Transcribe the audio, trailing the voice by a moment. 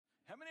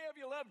of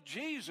you love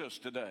Jesus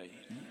today?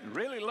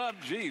 Really love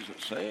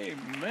Jesus.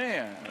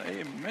 Amen.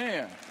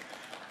 Amen.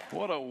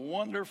 What a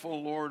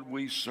wonderful Lord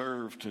we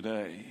serve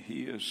today.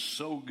 He is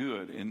so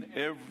good in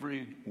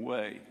every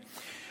way.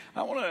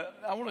 I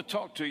want to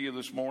talk to you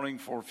this morning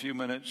for a few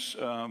minutes.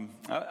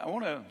 I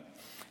want to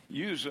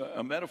use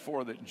a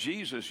metaphor that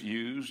Jesus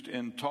used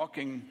in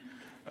talking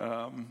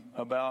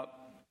about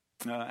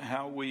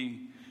how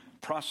we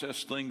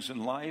process things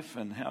in life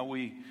and how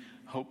we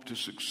hope to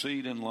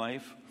succeed in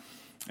life.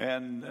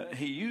 And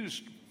he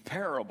used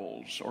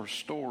parables or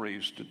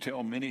stories to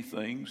tell many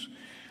things.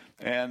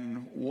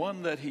 And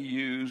one that he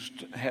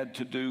used had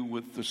to do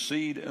with the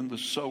seed and the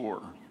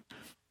sower.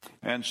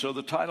 And so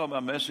the title of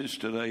my message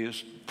today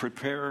is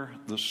Prepare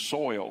the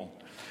Soil.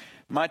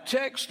 My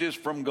text is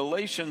from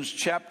Galatians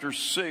chapter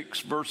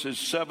 6, verses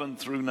 7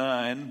 through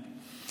 9.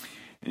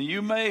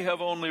 You may have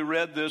only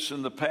read this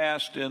in the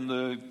past in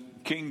the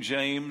King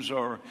James,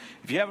 or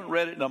if you haven't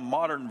read it in a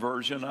modern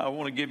version, I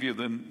want to give you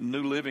the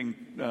New Living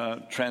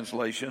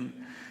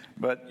Translation.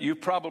 But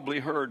you've probably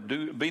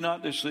heard, be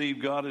not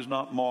deceived, God is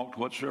not mocked.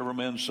 Whatsoever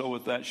man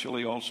soweth, that shall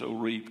he also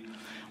reap.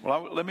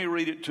 Well, let me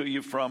read it to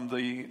you from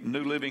the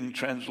New Living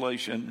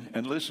Translation,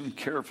 and listen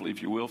carefully,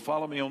 if you will.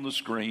 Follow me on the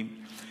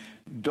screen.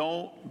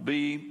 Don't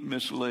be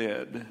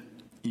misled.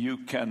 You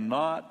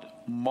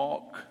cannot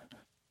mock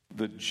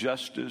the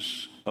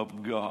justice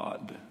of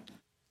God.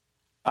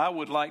 I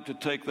would like to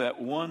take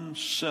that one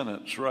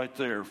sentence right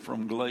there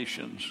from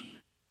Galatians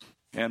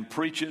and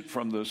preach it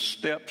from the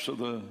steps of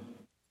the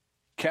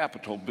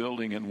Capitol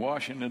building in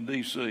Washington,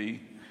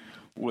 D.C.,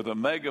 with a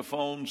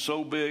megaphone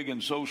so big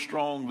and so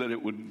strong that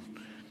it would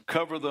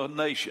cover the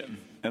nation,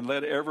 and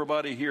let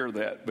everybody hear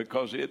that,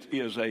 because it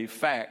is a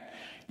fact.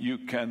 You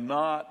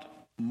cannot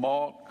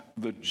mock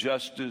the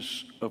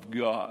justice of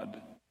God.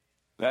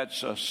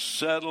 That's a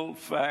settled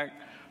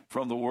fact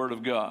from the Word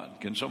of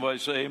God. Can somebody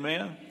say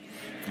amen?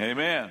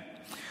 Amen.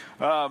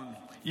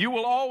 You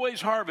will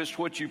always harvest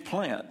what you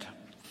plant.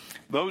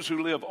 Those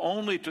who live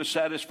only to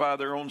satisfy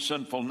their own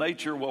sinful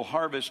nature will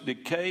harvest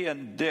decay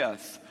and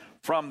death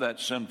from that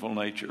sinful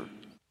nature.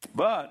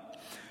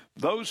 But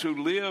those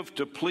who live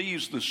to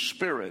please the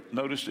Spirit,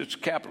 notice it's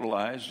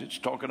capitalized, it's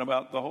talking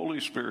about the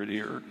Holy Spirit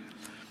here.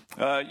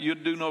 You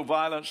do no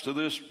violence to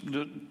this,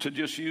 to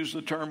just use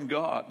the term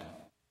God.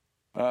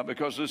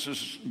 Because this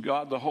is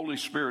God, the Holy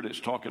Spirit is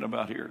talking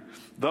about here.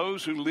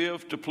 Those who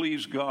live to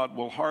please God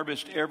will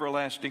harvest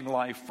everlasting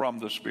life from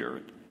the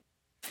Spirit.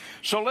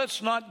 So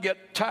let's not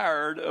get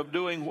tired of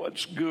doing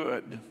what's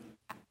good.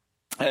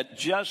 At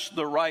just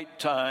the right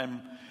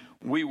time,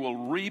 we will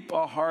reap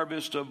a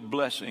harvest of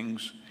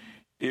blessings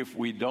if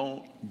we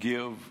don't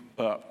give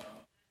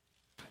up.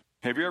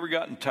 Have you ever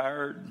gotten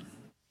tired?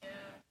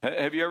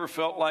 Have you ever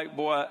felt like,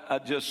 boy,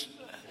 I'm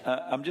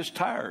just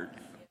tired?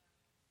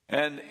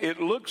 And it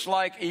looks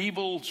like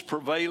evil's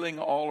prevailing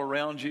all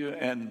around you.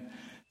 And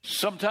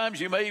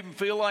sometimes you may even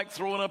feel like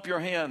throwing up your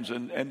hands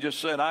and just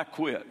saying, I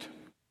quit.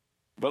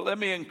 But let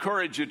me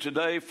encourage you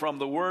today from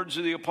the words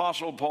of the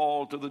Apostle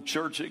Paul to the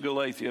church at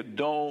Galatia,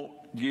 don't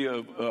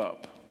give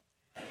up.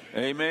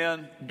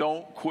 Amen?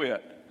 Don't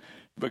quit,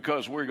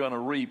 because we're going to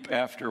reap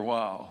after a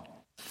while.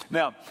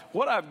 Now,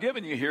 what I've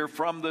given you here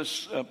from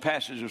this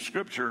passage of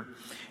Scripture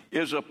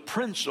is a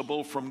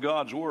principle from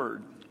God's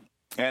Word.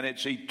 And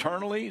it's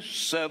eternally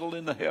settled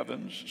in the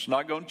heavens. It's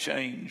not going to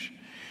change.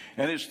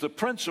 And it's the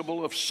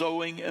principle of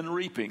sowing and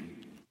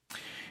reaping.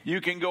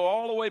 You can go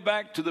all the way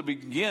back to the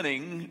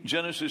beginning,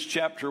 Genesis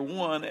chapter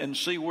 1, and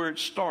see where it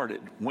started.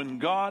 When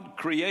God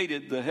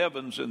created the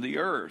heavens and the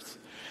earth,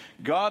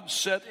 God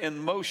set in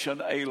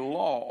motion a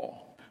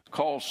law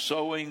called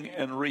sowing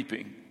and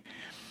reaping.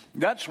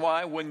 That's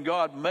why when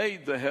God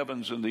made the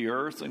heavens and the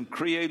earth and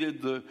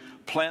created the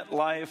plant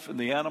life and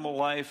the animal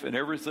life and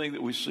everything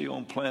that we see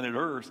on planet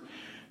Earth,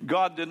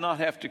 God did not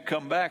have to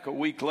come back a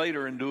week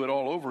later and do it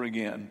all over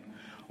again,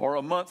 or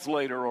a month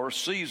later, or a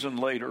season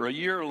later, a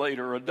year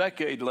later, a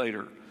decade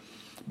later.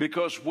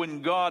 Because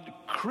when God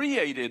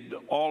created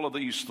all of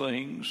these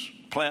things,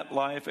 plant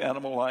life,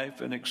 animal life,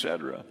 and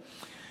etc.,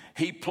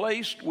 He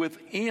placed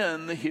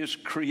within His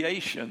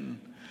creation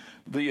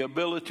the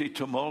ability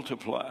to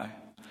multiply.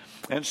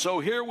 And so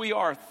here we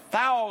are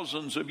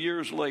thousands of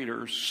years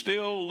later,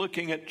 still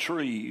looking at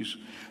trees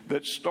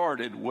that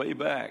started way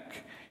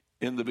back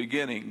in the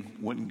beginning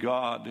when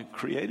God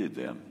created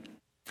them.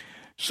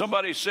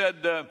 Somebody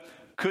said,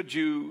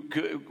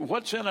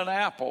 what's in an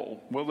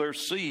apple? Well,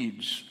 there's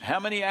seeds. How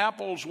many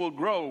apples will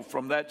grow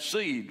from that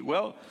seed?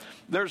 Well,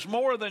 there's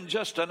more than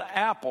just an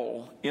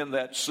apple in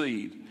that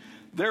seed.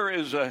 There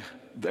is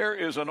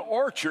an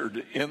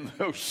orchard in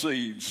those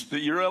seeds. Do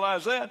you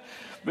realize that?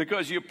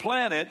 Because you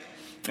plant it,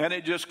 and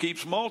it just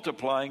keeps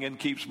multiplying and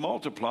keeps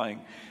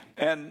multiplying.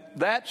 And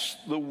that's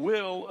the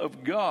will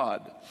of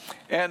God.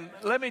 And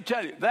let me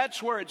tell you,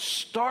 that's where it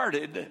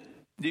started.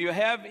 Do you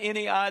have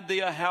any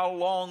idea how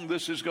long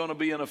this is going to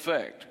be in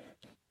effect?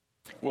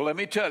 Well, let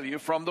me tell you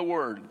from the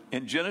Word.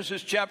 In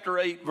Genesis chapter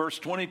 8, verse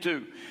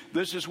 22,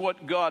 this is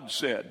what God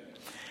said.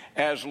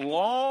 As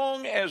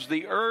long as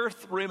the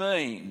earth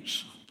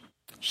remains,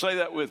 Say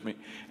that with me.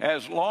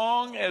 As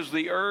long as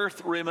the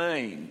earth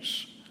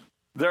remains,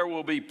 there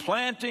will be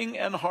planting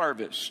and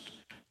harvest,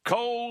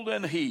 cold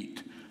and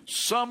heat,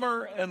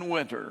 summer and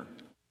winter,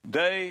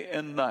 day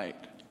and night.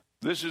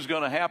 This is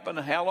going to happen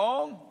how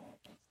long?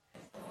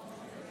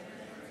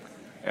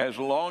 As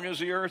long as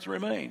the earth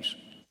remains.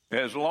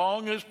 As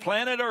long as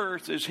planet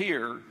Earth is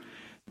here,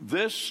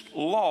 this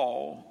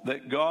law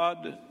that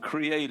God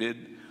created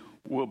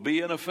will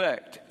be in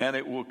effect, and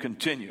it will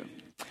continue.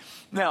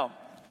 Now,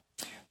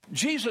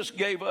 Jesus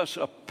gave us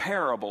a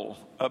parable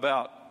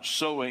about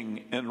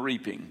sowing and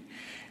reaping.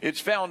 It's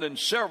found in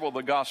several of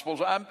the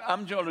Gospels.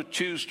 I'm going to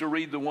choose to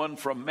read the one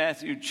from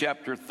Matthew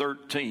chapter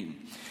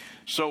 13.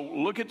 So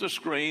look at the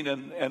screen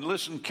and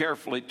listen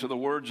carefully to the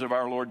words of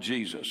our Lord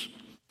Jesus.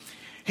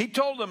 He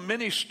told them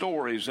many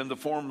stories in the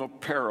form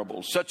of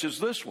parables, such as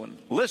this one.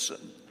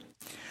 Listen,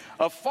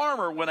 a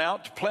farmer went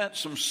out to plant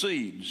some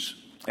seeds.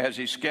 As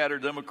he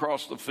scattered them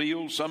across the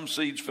field, some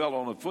seeds fell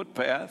on a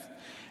footpath,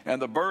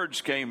 and the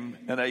birds came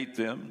and ate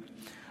them.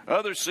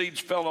 Other seeds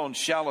fell on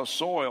shallow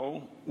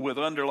soil with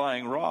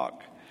underlying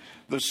rock.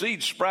 The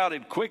seeds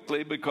sprouted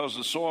quickly because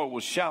the soil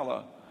was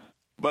shallow,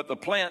 but the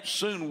plants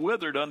soon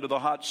withered under the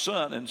hot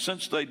sun, and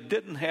since they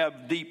didn't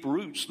have deep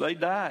roots, they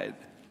died.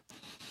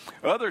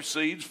 Other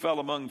seeds fell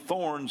among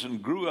thorns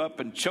and grew up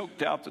and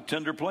choked out the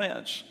tender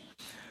plants.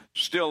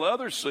 Still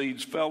other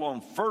seeds fell on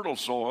fertile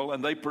soil,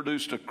 and they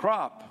produced a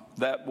crop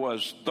that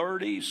was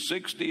 30,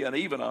 60, and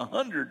even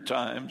 100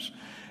 times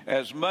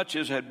as much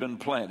as had been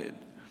planted.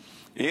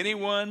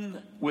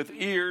 Anyone with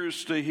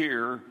ears to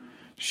hear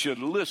should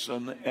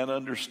listen and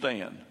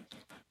understand.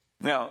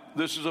 Now,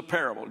 this is a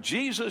parable.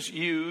 Jesus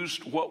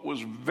used what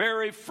was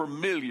very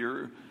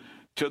familiar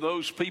to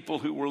those people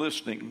who were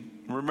listening.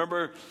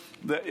 Remember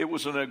that it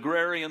was an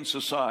agrarian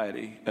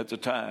society at the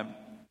time.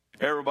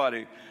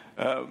 Everybody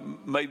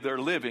made their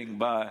living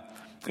by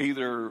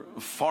either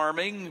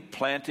farming,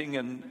 planting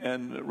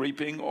and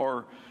reaping,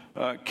 or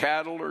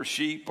cattle or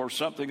sheep or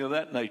something of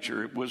that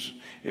nature. It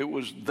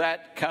was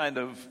that kind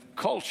of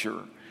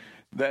culture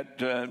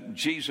that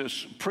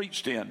Jesus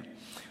preached in.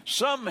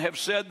 Some have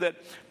said that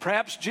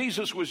perhaps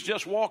Jesus was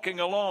just walking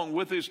along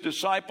with his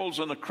disciples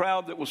and a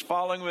crowd that was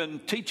following him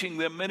and teaching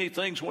them many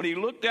things when he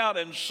looked out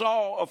and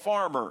saw a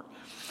farmer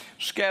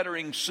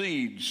scattering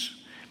seeds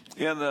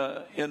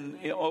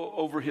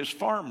over his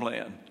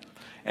farmland.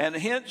 And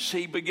hence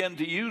he began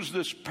to use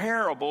this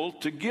parable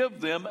to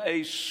give them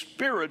a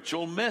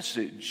spiritual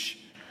message.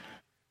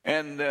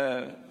 And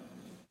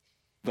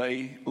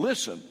they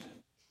listened.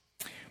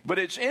 But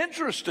it's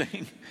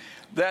interesting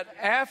that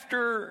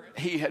after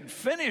he had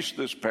finished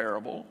this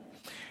parable,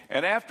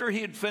 and after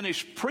he had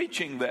finished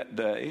preaching that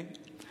day,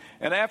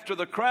 and after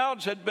the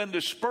crowds had been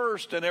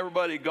dispersed and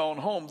everybody had gone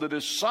home, the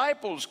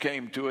disciples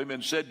came to him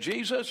and said,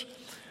 Jesus,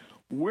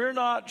 we're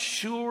not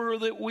sure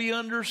that we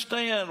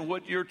understand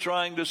what you're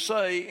trying to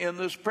say in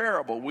this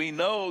parable. We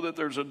know that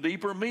there's a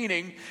deeper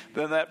meaning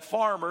than that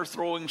farmer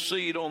throwing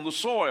seed on the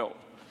soil.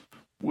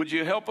 Would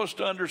you help us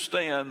to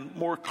understand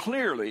more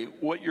clearly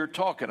what you're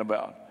talking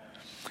about?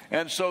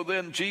 And so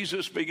then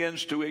Jesus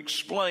begins to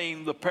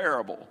explain the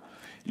parable.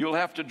 You'll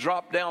have to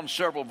drop down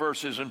several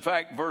verses. In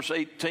fact, verse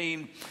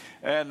 18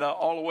 and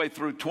all the way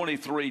through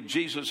 23,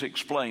 Jesus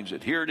explains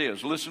it. Here it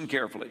is. Listen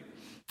carefully.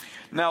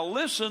 Now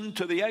listen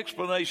to the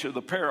explanation of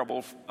the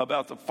parable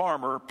about the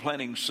farmer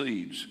planting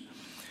seeds.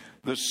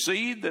 The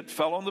seed that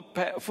fell on the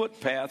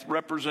footpath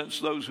represents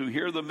those who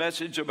hear the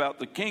message about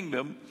the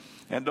kingdom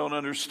and don't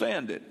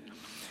understand it.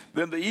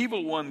 Then the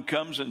evil one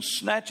comes and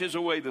snatches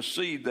away the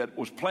seed that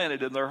was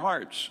planted in their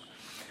hearts.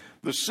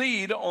 The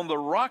seed on the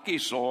rocky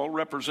soil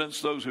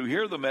represents those who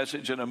hear the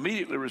message and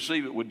immediately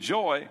receive it with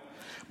joy.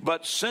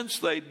 But since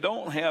they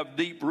don't have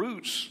deep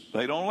roots,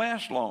 they don't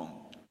last long.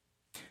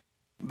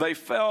 They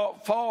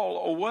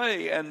fall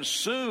away, and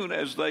soon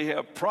as they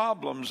have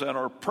problems and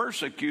are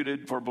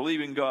persecuted for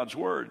believing God's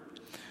word.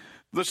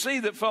 The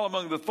seed that fell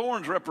among the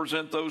thorns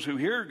represent those who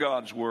hear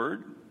God's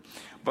word.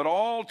 But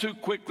all too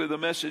quickly the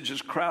message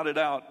is crowded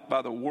out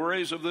by the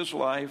worries of this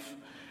life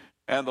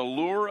and the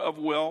lure of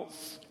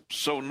wealth,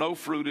 so no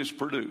fruit is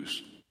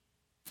produced.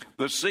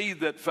 The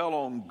seed that fell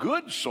on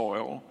good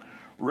soil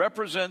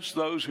represents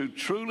those who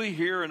truly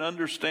hear and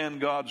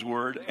understand God's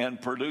word and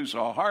produce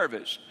a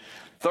harvest,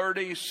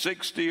 30,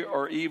 60,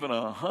 or even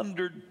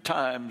 100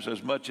 times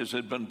as much as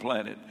had been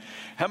planted.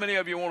 How many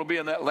of you want to be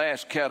in that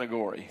last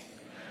category?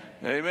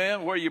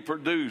 Amen. Where you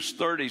produce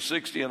 30,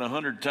 60, and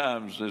 100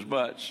 times as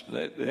much.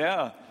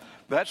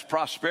 That's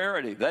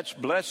prosperity. That's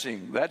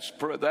blessing. That's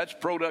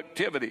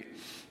productivity.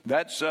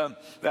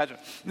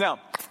 Now,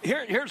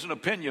 here's an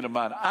opinion of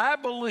mine. I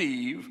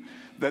believe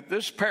that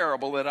this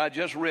parable that I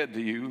just read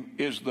to you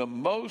is the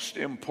most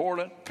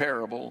important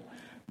parable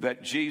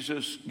that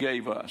Jesus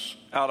gave us.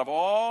 Out of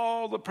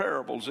all the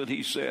parables that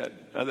he said,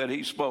 that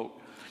he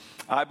spoke,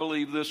 I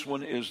believe this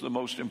one is the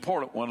most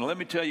important one. Let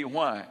me tell you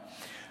why.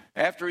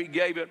 After he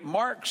gave it,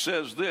 Mark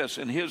says this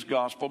in his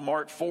gospel,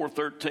 Mark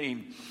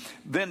 4:13.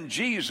 Then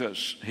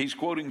Jesus, he's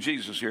quoting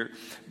Jesus here,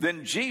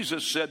 then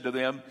Jesus said to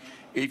them,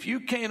 if you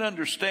can't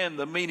understand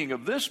the meaning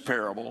of this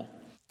parable,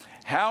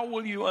 how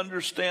will you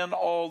understand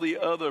all the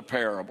other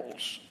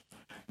parables?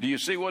 Do you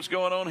see what's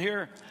going on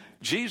here?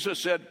 Jesus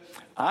said,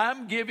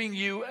 I'm giving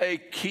you a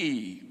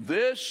key.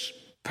 This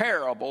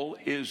parable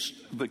is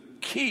the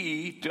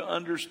key to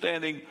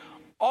understanding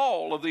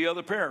all of the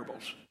other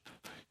parables.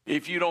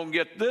 If you don't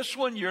get this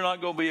one, you're not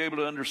going to be able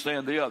to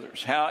understand the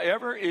others.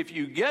 However, if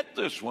you get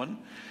this one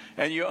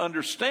and you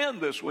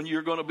understand this one,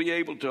 you're going to be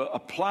able to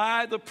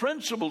apply the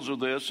principles of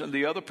this and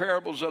the other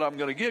parables that I'm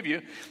going to give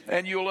you,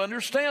 and you'll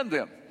understand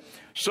them.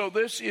 So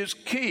this is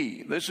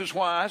key. This is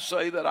why I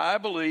say that I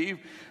believe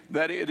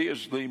that it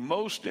is the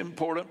most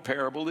important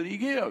parable that he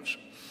gives.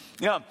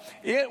 Now,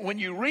 when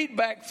you read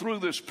back through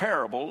this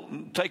parable,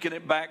 taking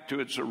it back to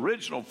its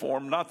original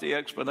form, not the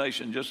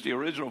explanation, just the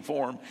original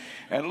form,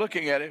 and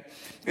looking at it,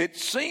 it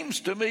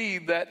seems to me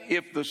that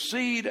if the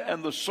seed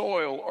and the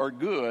soil are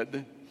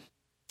good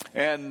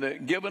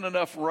and given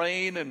enough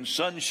rain and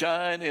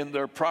sunshine in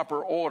their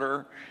proper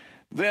order,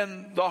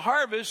 then the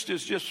harvest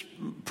is just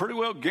pretty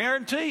well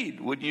guaranteed,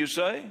 wouldn't you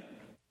say?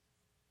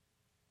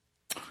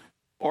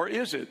 Or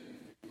is it?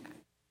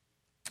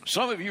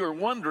 Some of you are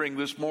wondering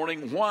this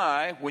morning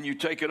why, when you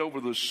take it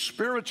over the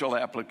spiritual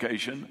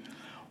application,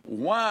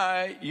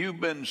 why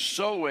you've been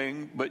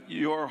sowing, but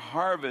your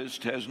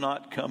harvest has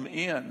not come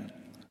in.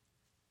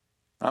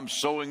 I'm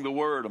sowing the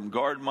word. I'm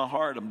guarding my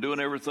heart. I'm doing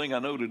everything I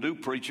know to do,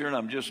 preacher, and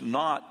I'm just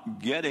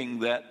not getting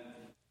that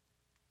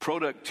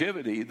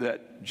productivity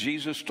that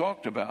Jesus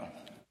talked about.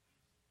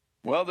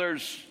 Well,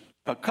 there's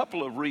a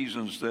couple of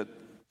reasons that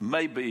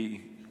may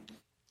be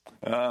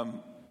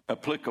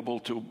applicable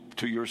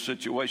to your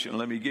situation.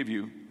 Let me give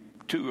you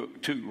two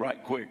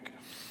right quick.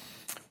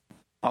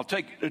 I'll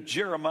take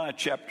Jeremiah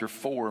chapter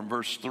 4 and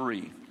verse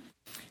 3.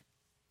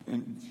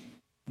 And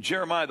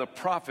Jeremiah the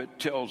prophet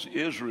tells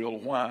Israel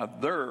why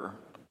their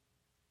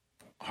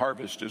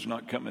harvest is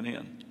not coming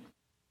in.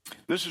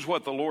 This is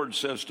what the Lord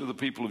says to the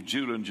people of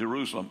Judah and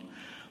Jerusalem.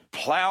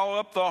 Plow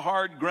up the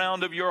hard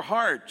ground of your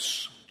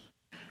hearts.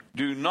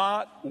 Do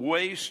not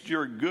waste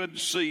your good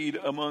seed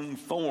among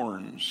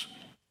thorns.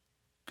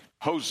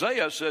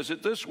 Hosea says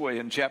it this way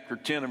in chapter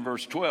 10 and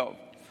verse 12.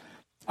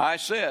 I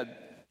said,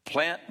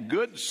 plant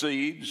good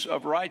seeds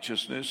of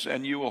righteousness,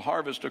 and you will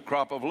harvest a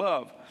crop of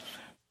love.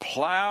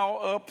 Plow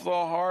up the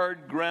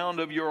hard ground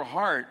of your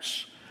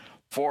hearts,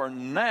 for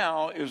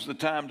now is the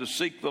time to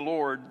seek the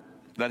Lord,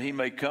 that he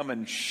may come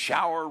and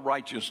shower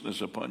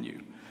righteousness upon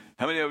you.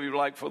 How many of you would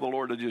like for the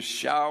Lord to just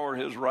shower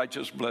his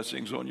righteous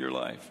blessings on your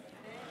life?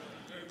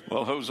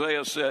 Well,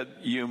 Hosea said,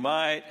 you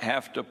might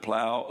have to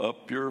plow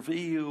up your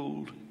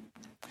field.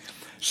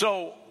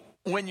 So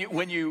when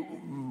you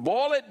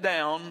boil it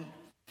down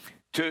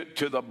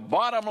to the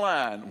bottom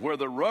line, where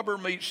the rubber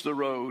meets the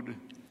road,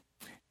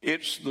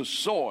 it's the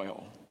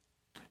soil.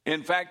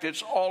 In fact,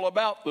 it's all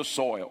about the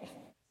soil.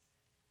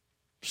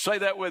 Say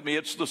that with me.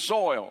 It's the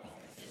soil.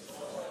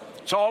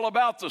 It's all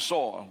about the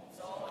soil.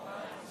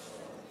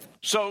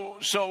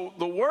 So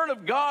the Word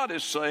of God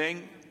is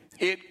saying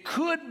it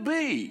could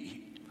be,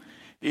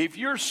 if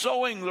you're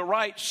sowing the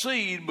right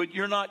seed but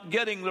you're not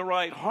getting the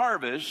right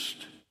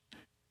harvest,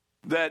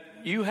 that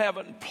you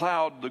haven't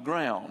plowed the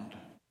ground.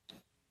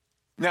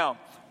 Now,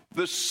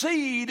 the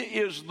seed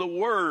is the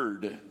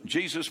word.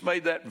 Jesus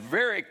made that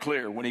very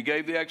clear when he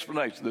gave the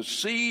explanation. The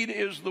seed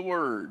is the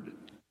word.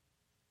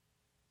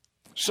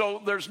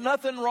 So there's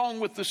nothing wrong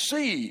with the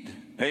seed.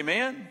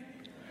 Amen?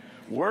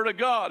 Word of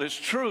God is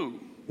true.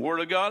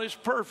 Word of God is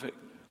perfect.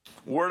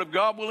 Word of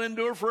God will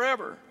endure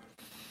forever.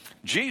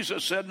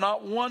 Jesus said,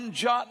 not one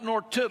jot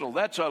nor tittle.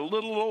 That's a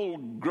little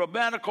old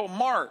grammatical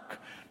mark.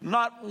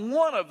 Not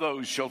one of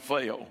those shall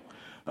fail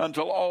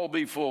until all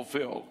be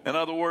fulfilled. In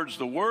other words,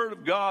 the Word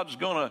of God's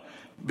going to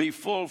be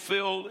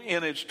fulfilled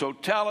in its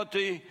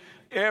totality,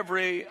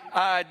 every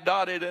I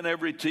dotted and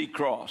every T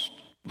crossed.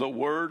 The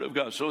Word of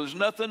God. So there's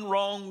nothing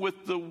wrong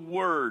with the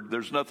Word.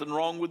 There's nothing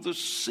wrong with the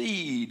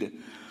seed.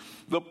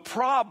 The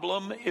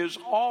problem is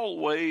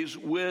always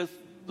with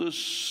the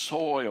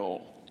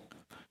soil.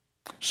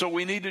 So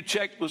we need to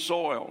check the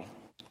soil.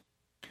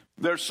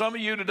 There's some of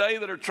you today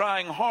that are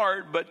trying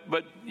hard,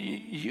 but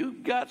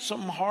you've got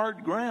some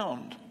hard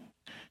ground,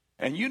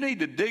 and you need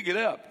to dig it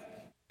up.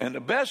 And the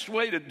best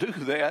way to do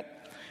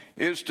that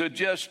is to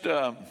just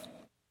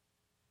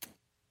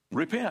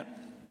repent.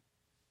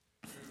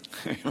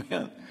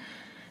 Amen.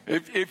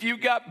 If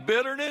you've got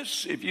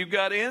bitterness, if you've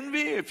got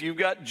envy, if you've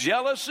got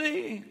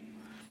jealousy,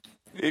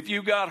 if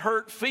you've got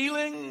hurt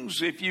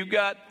feelings, if you've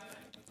got...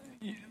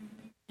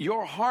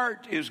 Your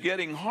heart is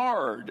getting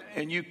hard,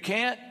 and you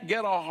can't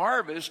get a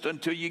harvest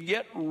until you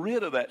get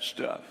rid of that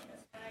stuff.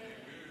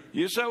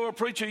 You say, well,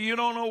 preacher, you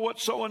don't know what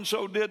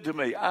so-and-so did to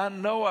me. I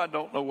know I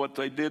don't know what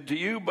they did to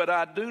you, but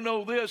I do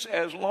know this.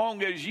 As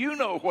long as you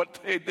know what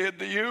they did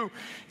to you,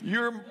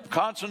 you're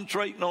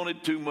concentrating on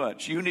it too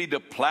much. You need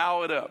to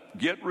plow it up.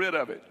 Get rid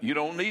of it. You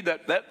don't need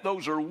that.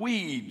 Those are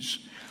weeds.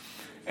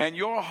 And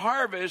your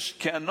harvest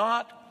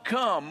cannot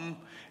come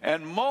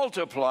and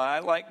multiply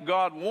like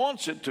God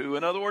wants it to.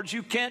 In other words,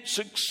 you can't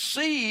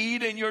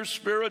succeed in your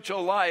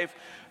spiritual life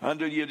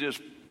until you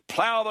just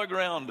plow the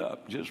ground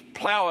up. Just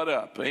plow it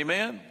up.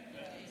 Amen?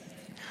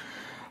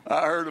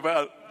 I heard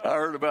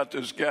about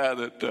this guy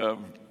that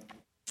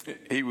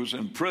he was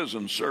in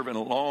prison serving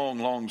a long,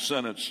 long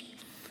sentence.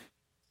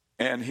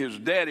 And his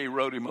daddy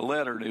wrote him a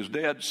letter. And his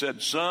dad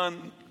said,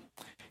 "Son,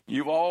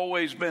 you've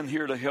always been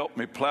here to help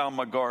me plow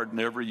my garden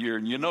every year.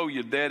 And you know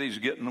your daddy's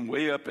getting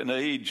way up in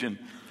age. And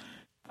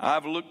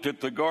I've looked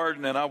at the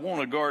garden and I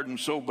want a garden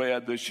so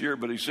bad this year.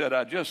 But," he said,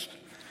 I just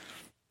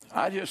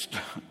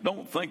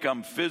don't think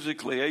I'm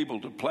physically able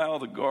to plow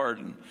the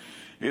garden.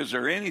 Is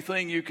there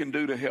anything you can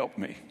do to help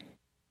me?"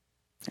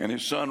 And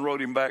his son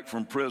wrote him back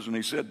from prison.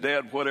 He said,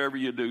 "Dad, whatever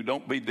you do,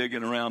 don't be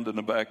digging around in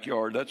the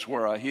backyard. That's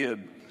where I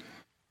hid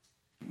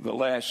the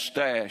last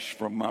stash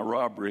from my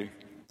robbery."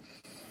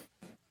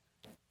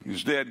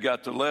 His dad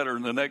got the letter,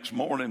 and the next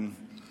morning,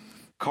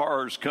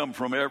 cars come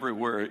from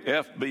everywhere.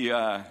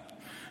 FBI,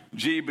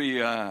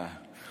 GBI,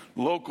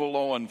 local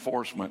law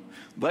enforcement.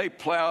 They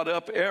plowed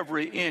up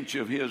every inch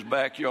of his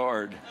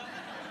backyard.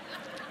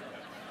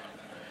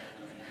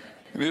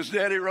 And his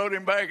daddy wrote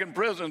him back in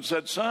prison and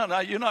said, "Son,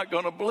 you're not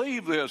going to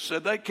believe this."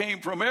 Said they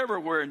came from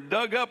everywhere and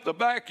dug up the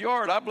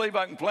backyard. I believe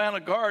I can plant a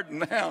garden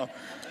now.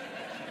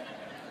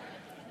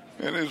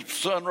 And his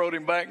son wrote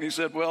him back and he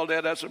said, "Well,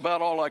 Dad, that's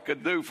about all I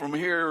could do from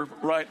here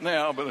right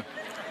now. But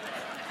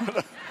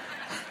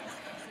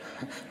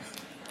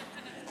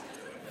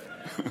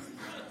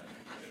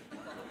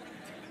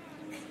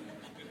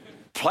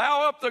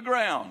plow up the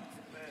ground.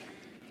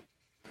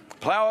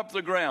 Plow up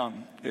the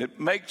ground. It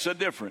makes a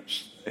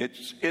difference.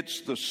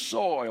 It's the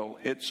soil.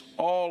 It's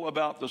all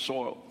about the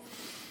soil.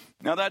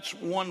 Now, that's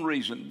one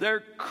reason.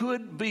 There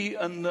could be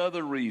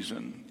another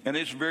reason, and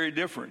it's very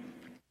different.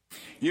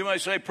 You may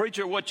say,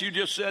 "Preacher, what you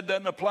just said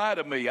doesn't apply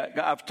to me.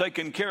 I've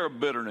taken care of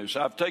bitterness.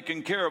 I've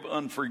taken care of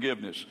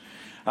unforgiveness.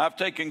 I've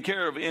taken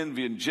care of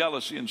envy and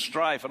jealousy and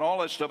strife and all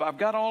that stuff. I've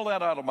got all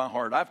that out of my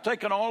heart. I've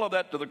taken all of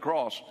that to the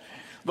cross.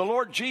 The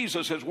Lord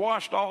Jesus has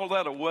washed all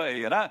that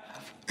away. And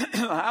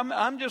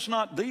I'm just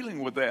not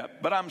dealing with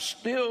that. But I'm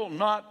still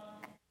not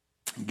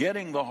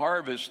getting the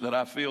harvest that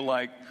I feel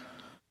like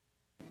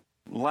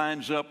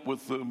lines up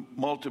with the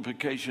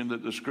multiplication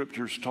that the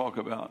scriptures talk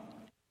about."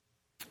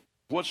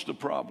 What's the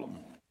problem?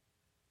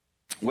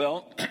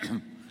 Well,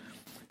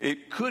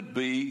 it could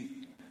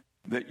be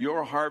that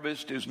your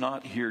harvest is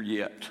not here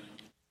yet.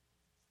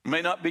 It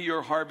may not be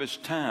your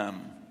harvest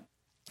time.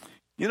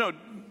 You know,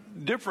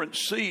 different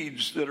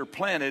seeds that are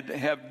planted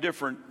have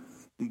different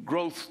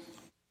growth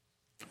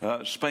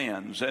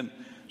spans, and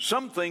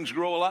some things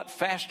grow a lot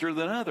faster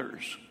than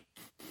others.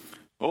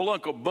 Old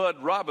Uncle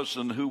Bud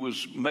Robinson, who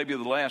was maybe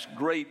the last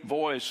great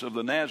voice of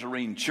the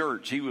Nazarene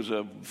church, he was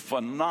a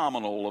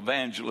phenomenal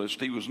evangelist.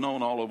 He was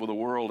known all over the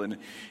world in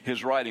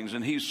his writings,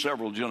 and he's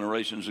several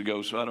generations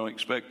ago, so I don't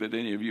expect that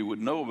any of you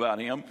would know about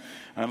him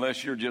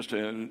unless you're just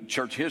a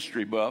church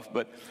history buff.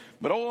 But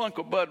old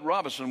Uncle Bud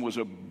Robinson was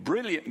a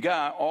brilliant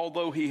guy,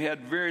 although he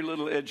had very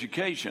little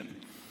education.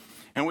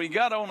 And when he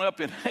got on up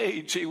in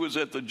age, he was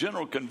at the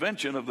General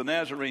Convention of the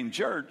Nazarene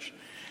Church,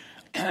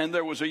 and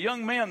there was a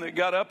young man that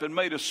got up and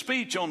made a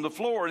speech on the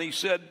floor, and he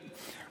said,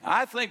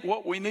 "I think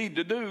what we need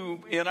to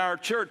do in our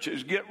church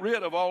is get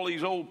rid of all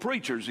these old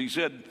preachers." He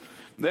said,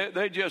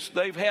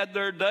 they've had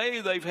their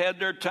day, they've had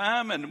their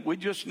time, and we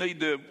just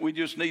need to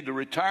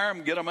retire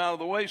them, get them out of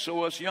the way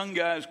so us young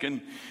guys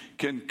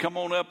can come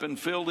on up and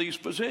fill these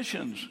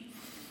positions.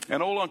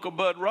 And old Uncle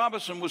Bud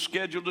Robinson was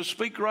scheduled to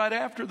speak right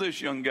after this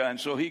young guy, and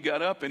so he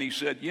got up and he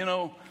said, "You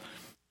know,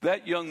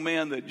 that young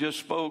man that just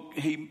spoke,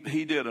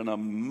 he did an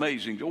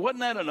amazing job. Wasn't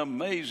that an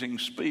amazing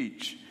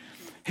speech?"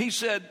 He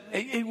said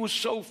he was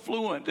so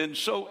fluent and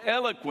so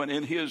eloquent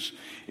in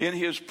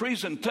his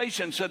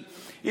presentation. Said,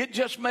 "It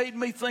just made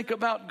me think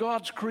about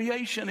God's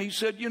creation." He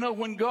said, "You know,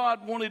 when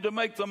God wanted to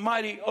make the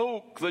mighty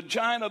oak, the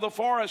giant of the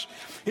forest,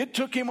 it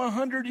took him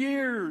 100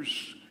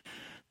 years.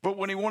 But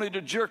when he wanted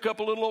to jerk up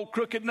a little old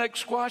crooked neck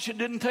squash, it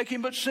didn't take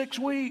him but 6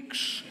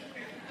 weeks."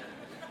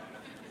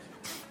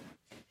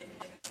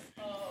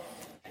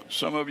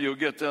 Some of you will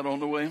get that on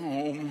the way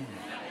home.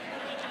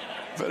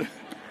 But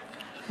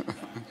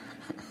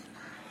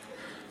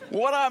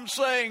what I'm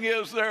saying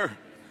is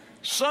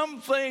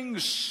some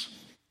things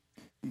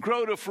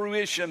grow to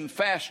fruition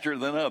faster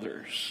than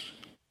others.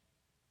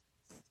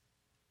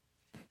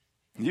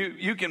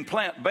 You can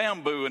plant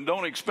bamboo and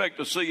don't expect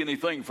to see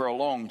anything for a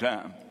long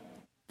time.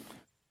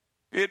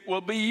 It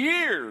will be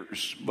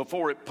years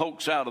before it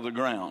pokes out of the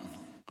ground.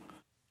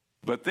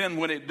 But then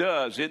when it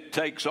does, it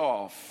takes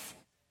off.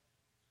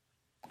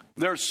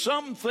 There's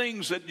some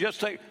things that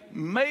just take,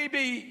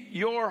 maybe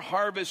your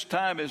harvest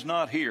time is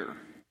not here.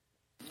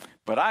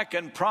 But I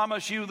can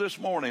promise you this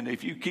morning,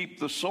 if you keep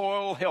the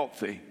soil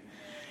healthy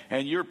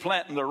and you're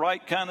planting the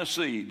right kind of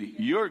seed,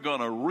 you're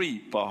going to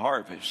reap a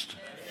harvest.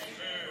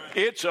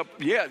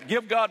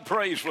 Give God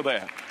praise for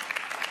that.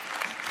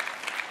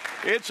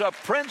 It's a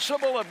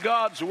principle of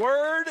God's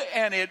word,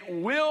 and it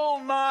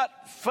will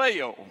not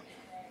fail.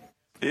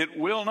 It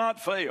will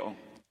not fail.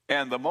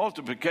 And the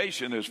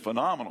multiplication is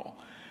phenomenal.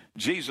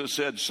 Jesus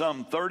said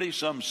some 30,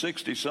 some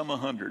 60, some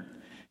 100.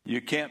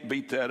 You can't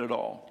beat that at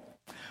all.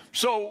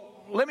 So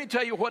let me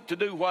tell you what to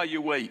do while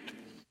you wait.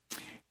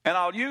 And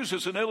I'll use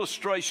as an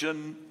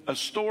illustration a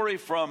story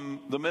from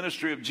the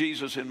ministry of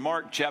Jesus in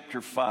Mark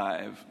chapter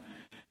 5.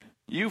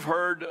 You've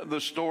heard the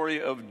story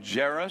of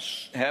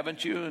Jairus,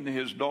 haven't you, and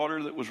his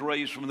daughter that was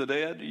raised from the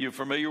dead? Are you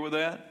familiar with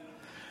that?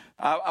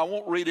 I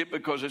won't read it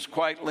because it's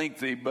quite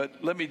lengthy,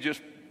 but let me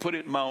just put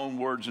it in my own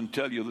words and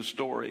tell you the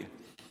story.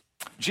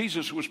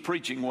 Jesus was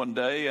preaching one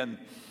day, and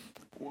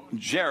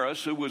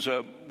Jairus, who was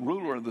a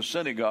ruler of the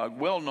synagogue,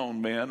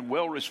 well-known man,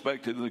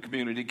 well-respected in the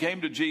community,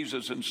 came to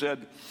Jesus and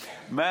said,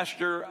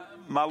 Master,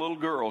 my little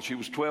girl, she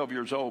was 12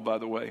 years old, by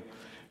the way,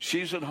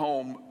 she's at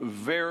home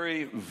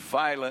very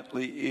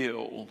violently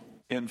ill.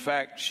 In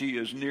fact, she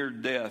is near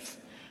death.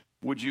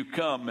 Would you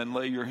come and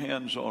lay your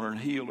hands on her and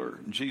heal her?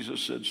 And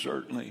Jesus said,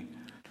 certainly.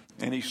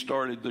 And he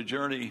started the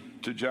journey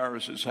to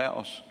Jairus'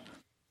 house.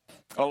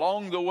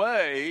 Along the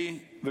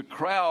way, the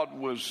crowd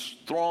was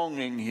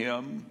thronging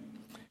him.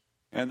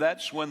 And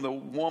that's when the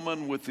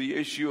woman with the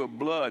issue of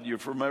blood, you're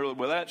familiar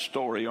with that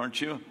story,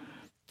 aren't you?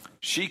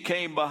 She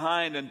came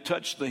behind and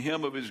touched the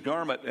hem of his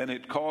garment, and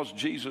it caused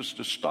Jesus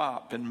to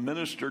stop and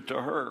minister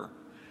to her.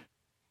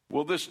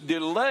 Well, this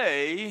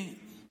delay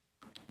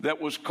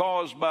that was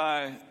caused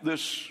by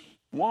this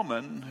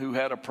woman who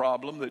had a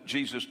problem that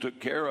Jesus took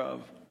care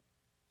of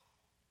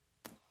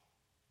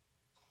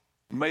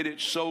made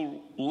it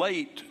so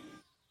late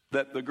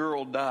that the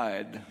girl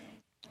died.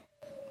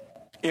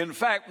 In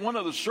fact, one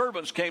of the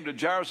servants came to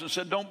Jairus and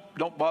said,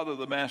 don't bother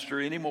the master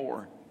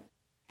anymore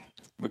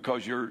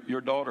because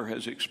your daughter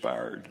has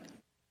expired.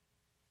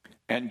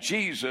 And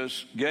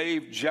Jesus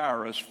gave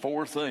Jairus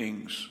 4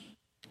 things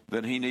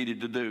that he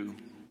needed to do.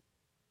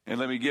 And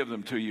let me give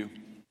them to you.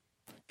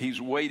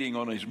 He's waiting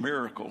on his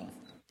miracle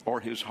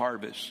or his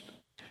harvest.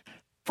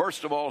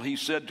 First of all, he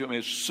said to him,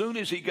 as soon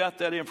as he got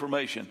that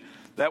information,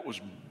 that was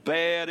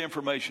bad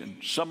information.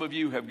 Some of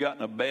you have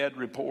gotten a bad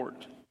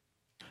report.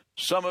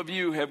 Some of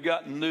you have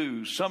gotten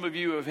news. Some of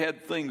you have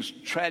had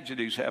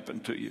tragedies happen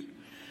to you.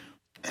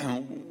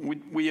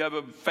 We have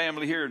a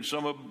family here, and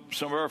some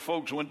of our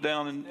folks went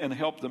down and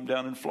helped them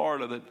down in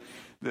Florida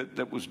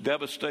that was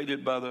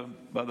devastated by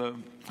the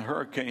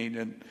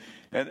hurricane,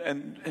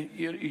 and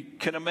you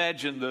can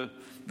imagine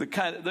the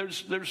kind of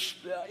there's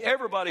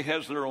everybody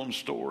has their own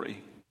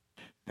story,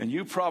 and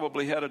you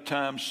probably had a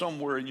time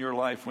somewhere in your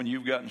life when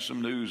you've gotten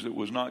some news that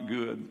was not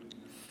good.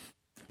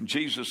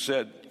 Jesus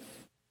said,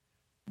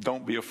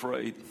 don't be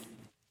afraid.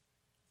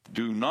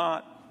 Do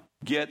not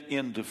get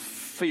into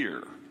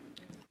fear.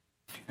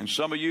 And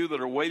some of you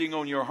that are waiting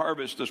on your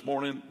harvest this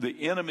morning,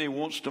 the enemy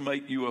wants to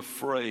make you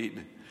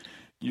afraid.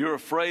 You're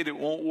afraid it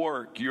won't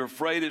work. You're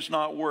afraid it's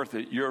not worth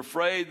it. You're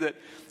afraid that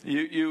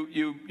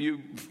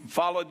you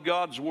followed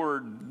God's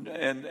word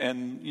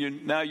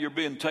and now you're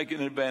being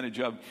taken advantage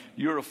of.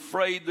 You're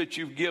afraid that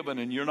you've given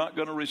and you're not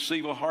going to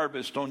receive a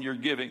harvest on your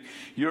giving.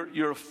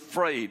 You're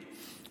afraid.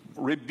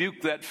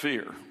 Rebuke that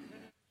fear.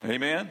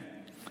 Amen?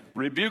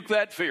 Rebuke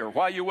that fear.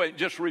 While you wait,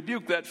 just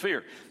rebuke that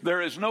fear.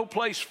 There is no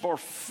place for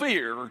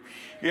fear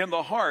in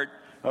the heart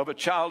of a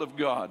child of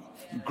God.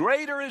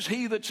 Greater is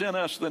he that's in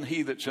us than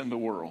he that's in the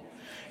world.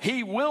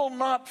 He will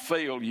not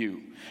fail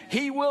you.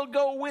 He will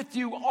go with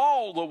you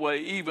all the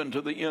way, even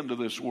to the end of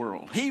this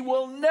world. He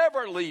will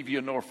never leave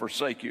you nor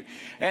forsake you.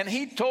 And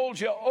he told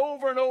you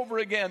over and over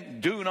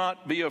again, do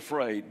not be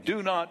afraid.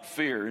 Do not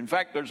fear. In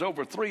fact, there's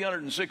over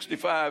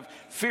 365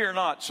 fear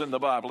nots in the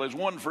Bible. There's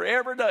one for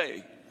every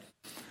day.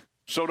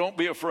 So don't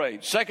be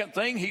afraid. Second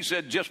thing, he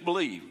said, just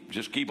believe.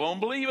 Just keep on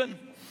believing.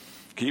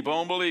 Keep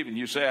on believing.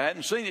 You say, I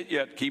hadn't seen it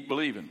yet. Keep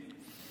believing.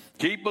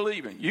 Keep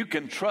believing. You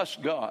can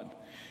trust God.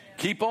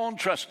 Keep on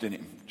trusting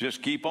him.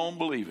 Just keep on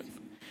believing.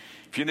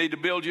 If you need to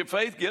build your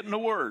faith, get in the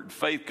word.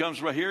 Faith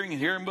comes by hearing and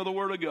hearing by the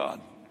word of God.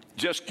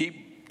 Just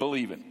keep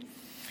believing.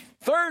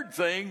 Third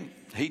thing,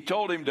 he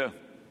told him to,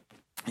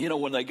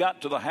 when they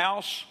got to the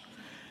house,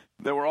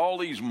 there were all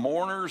these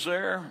mourners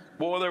there.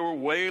 Boy, they were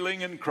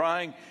wailing and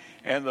crying.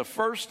 And the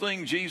first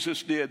thing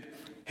Jesus did,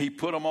 he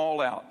put them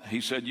all out.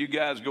 He said, you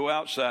guys go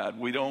outside.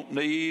 We don't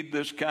need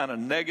this kind of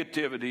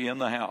negativity in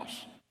the house.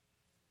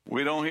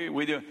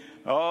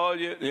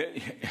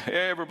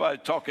 Everybody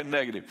talking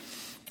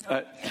negative.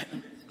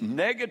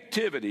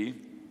 Negativity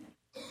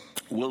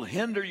will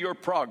hinder your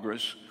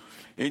progress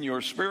in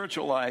your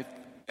spiritual life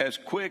as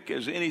quick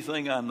as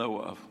anything I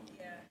know of.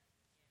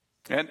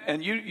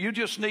 And you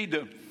just need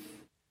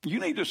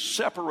to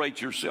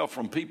separate yourself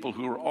from people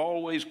who are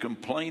always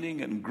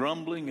complaining and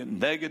grumbling and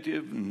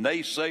negative and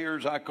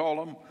naysayers, I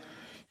call them.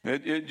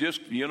 It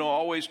just,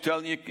 always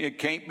telling you it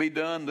can't be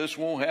done. This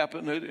won't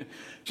happen.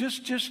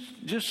 Just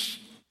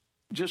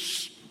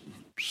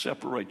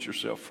separate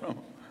yourself from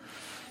them.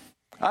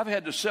 I've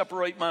had to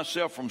separate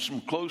myself from some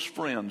close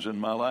friends in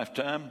my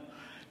lifetime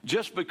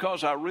just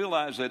because I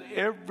realized that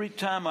every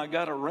time I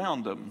got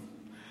around them,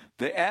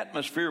 the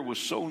atmosphere was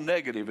so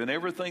negative and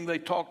everything they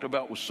talked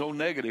about was so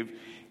negative,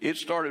 it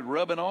started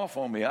rubbing off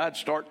on me. I'd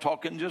start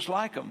talking just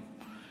like them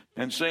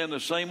and saying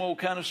the same old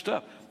kind of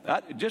stuff.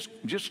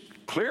 Just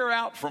clear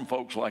out from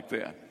folks like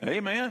that.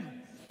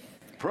 Amen.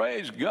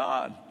 Praise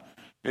God.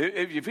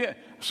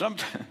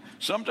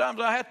 Sometimes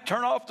I have to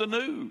turn off the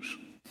news.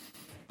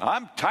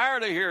 I'm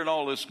tired of hearing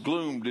all this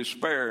gloom,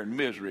 despair, and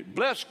misery.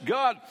 Bless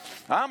God,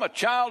 I'm a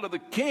child of the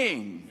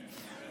King,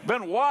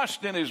 been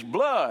washed in his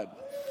blood.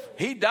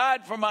 He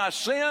died for my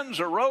sins,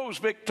 arose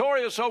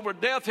victorious over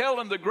death, hell,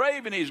 and the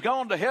grave, and he's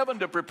gone to heaven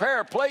to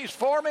prepare a place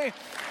for me.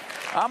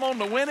 I'm on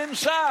the winning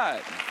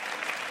side.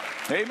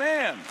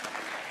 Amen.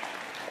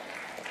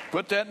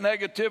 Put that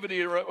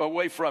negativity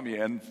away from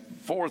you. And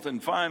fourth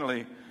and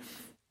finally,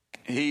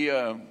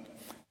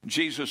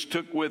 Jesus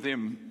took with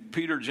him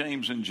Peter,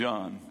 James, and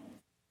John.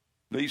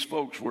 These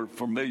folks were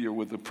familiar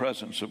with the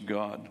presence of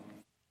God.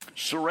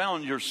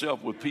 Surround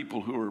yourself with people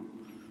who are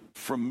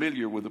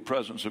familiar with the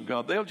presence of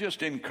God. They'll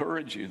just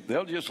encourage you.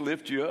 They'll just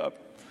lift you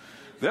up.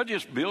 They'll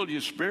just build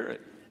your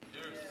spirit.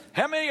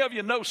 How many of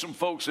you know some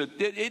folks that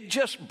it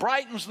just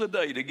brightens the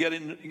day to get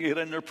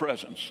in their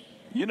presence?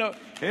 You know,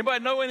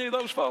 anybody know any of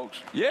those folks?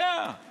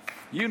 Yeah,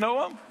 you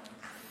know them.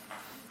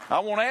 I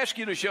won't ask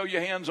you to show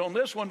your hands on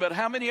this one, but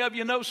how many of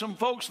you know some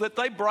folks that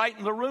they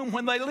brighten the room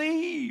when they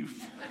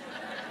leave?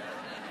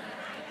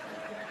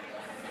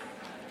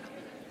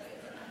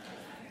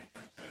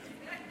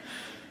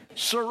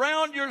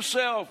 Surround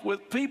yourself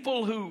with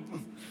people who,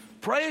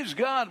 praise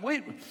God,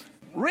 we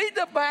read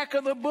the back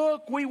of the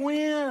book, we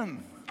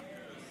win.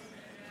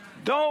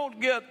 Don't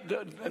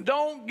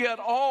get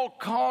all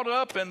caught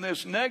up in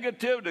this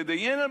negativity.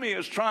 The enemy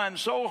is trying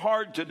so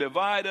hard to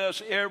divide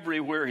us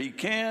everywhere he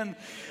can.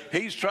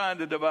 He's trying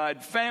to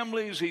divide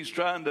families. He's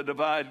trying to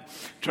divide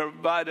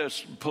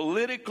us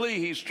politically.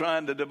 He's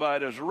trying to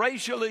divide us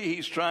racially.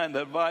 He's trying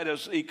to divide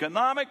us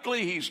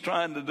economically. He's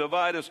trying to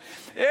divide us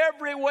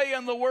every way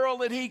in the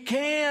world that he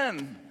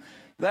can.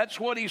 That's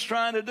what he's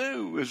trying to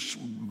do, is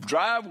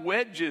drive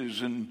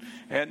wedges and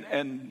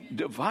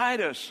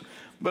divide us.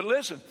 But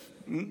listen,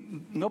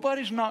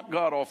 nobody's knocked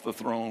God off the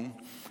throne.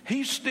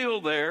 He's still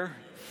there.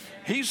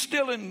 He's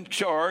still in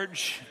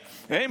charge.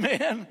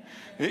 Amen.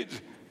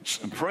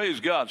 Praise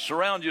God.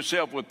 Surround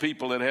yourself with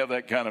people that have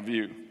that kind of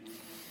view.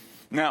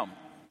 Now,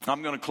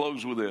 I'm going to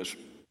close with this.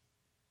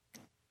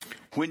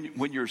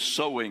 When you're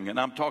sowing, and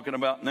I'm talking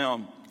about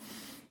now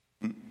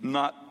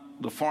not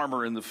the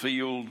farmer in the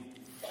field.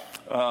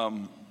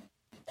 I'm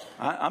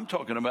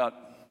talking about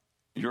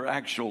your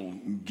actual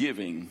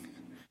giving,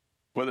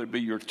 whether it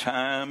be your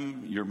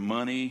time, your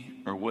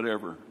money, or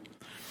whatever.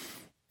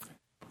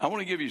 I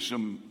want to give you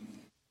some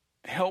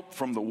help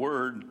from the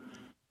Word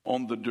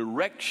on the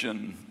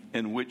direction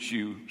in which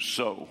you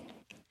sow.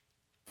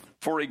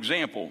 For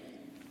example,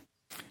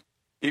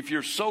 if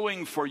you're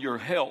sowing for your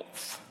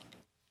health,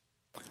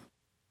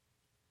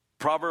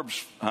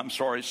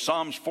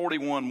 Psalms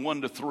 41,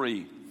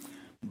 1-3.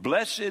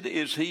 Blessed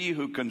is he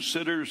who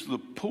considers the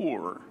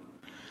poor.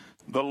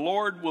 The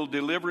Lord will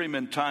deliver him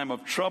in time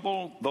of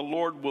trouble. The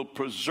Lord will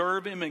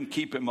preserve him and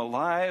keep him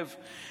alive,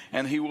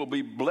 and he will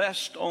be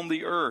blessed on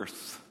the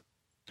earth.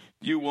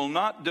 You will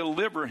not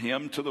deliver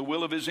him to the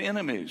will of his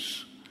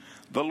enemies.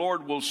 The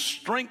Lord will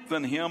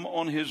strengthen him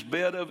on his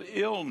bed of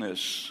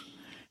illness.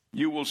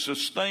 You will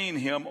sustain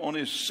him on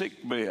his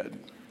sick bed.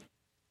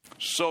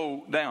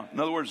 Sow down. In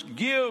other words,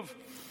 give.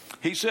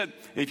 He said,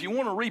 if you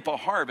want to reap a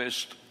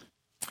harvest,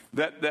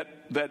 that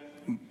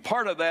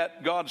part of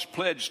that God's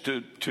pledged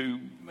to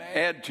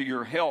add to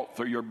your health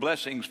or your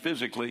blessings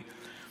physically,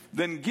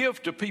 then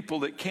give to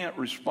people that can't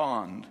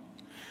respond.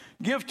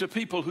 Give to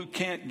people who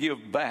can't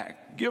give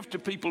back. Give to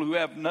people who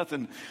have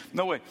nothing,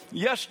 no way.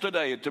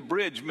 Yesterday at the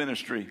Bridge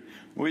Ministry,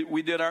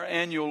 we did our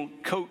annual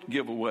coat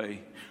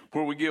giveaway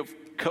where we give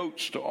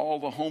coats to all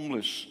the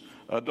homeless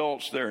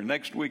adults there.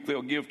 Next week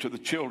they'll give to the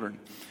children.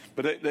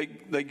 But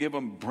they give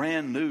them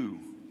brand new,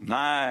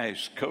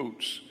 nice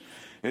coats.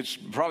 It's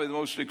probably the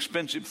most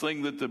expensive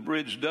thing that the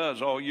Bridge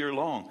does all year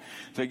long.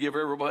 They give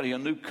everybody a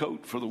new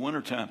coat for the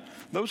wintertime.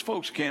 Those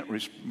folks can't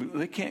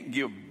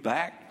give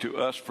back to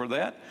us for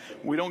that.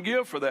 We don't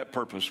give for that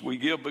purpose. We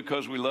give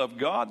because we love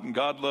God, and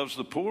God loves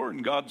the poor.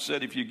 And God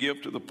said if you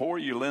give to the poor,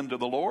 you lend to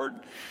the Lord.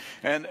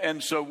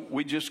 And so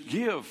we just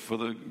give for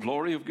the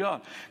glory of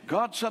God.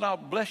 God said, I'll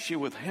bless you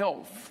with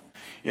health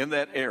in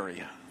that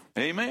area.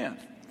 Amen.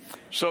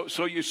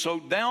 So you sow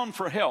down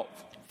for health.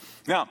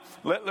 Now,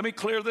 let me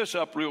clear this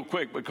up real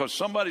quick, because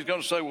somebody's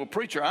going to say, well,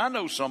 preacher, I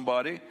know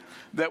somebody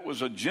that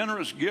was a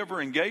generous giver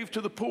and gave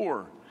to the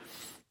poor,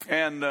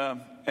 and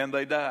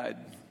they died.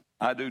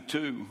 I do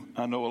too.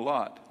 I know a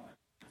lot.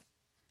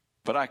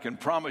 But I can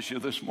promise you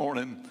this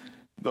morning,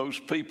 those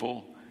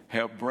people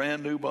have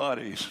brand new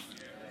bodies,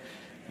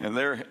 and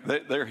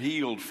they're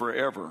healed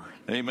forever.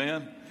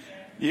 Amen?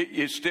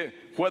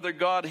 Whether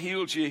God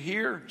heals you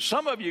here,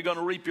 some of you are going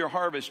to reap your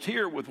harvest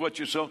here with what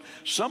you sow.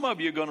 Some of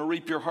you are going to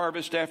reap your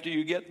harvest after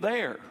you get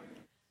there.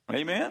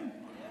 Amen?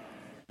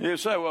 You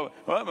say, well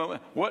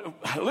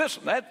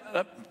listen,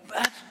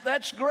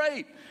 that's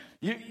great.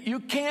 You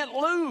can't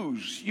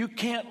lose. You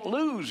can't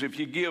lose if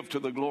you give to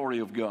the glory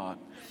of God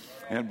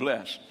and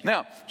bless.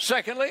 Now,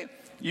 secondly,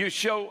 you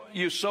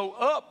sow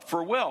up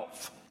for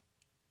wealth.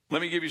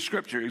 Let me give you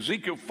scripture.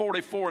 Ezekiel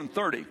 44 and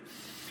 30.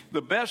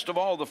 The best of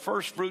all the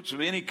first fruits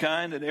of any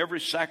kind and every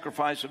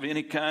sacrifice of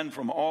any kind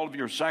from all of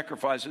your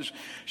sacrifices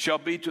shall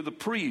be to the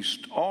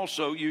priest.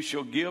 Also you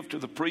shall give to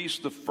the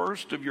priest the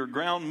first of your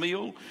ground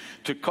meal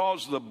to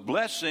cause the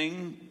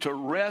blessing to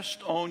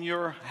rest on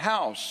your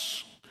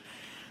house.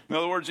 In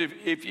other words,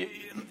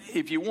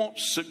 if you want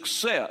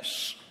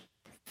success,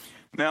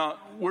 now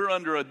we're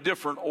under a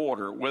different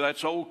order. Well,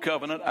 that's Old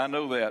Covenant, I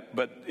know that,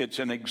 but it's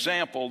an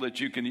example that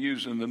you can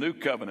use in the New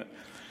Covenant.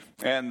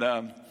 And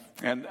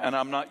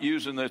I'm not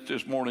using it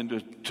this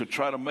morning to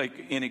try to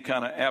make any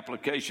kind of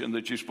application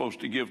that you're supposed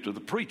to give to the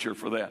preacher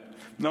for that.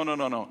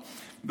 No.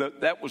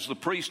 That was the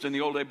priest in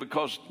the old day,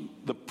 because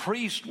the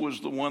priest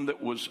was the one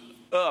that was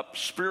up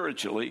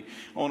spiritually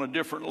on a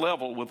different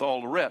level with all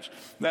the rest.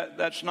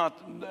 That's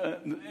not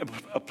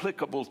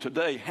applicable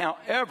today.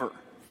 However,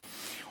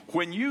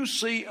 when you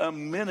see a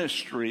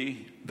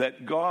ministry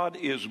that God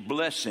is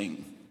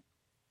blessing,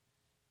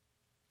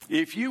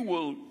 if you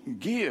will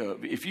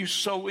give, if you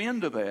sow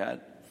into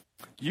that,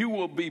 you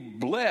will be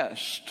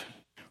blessed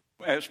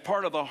as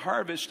part of the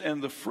harvest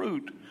and the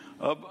fruit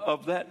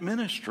of that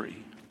ministry.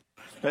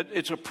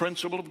 It's a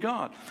principle of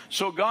God.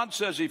 So God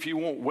says if you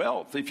want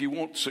wealth, if you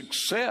want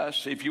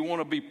success, if you want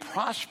to be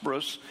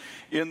prosperous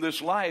in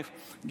this life,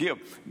 give.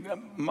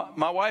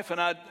 My wife and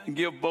I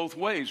give both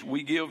ways.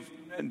 We give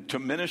to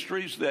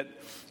ministries that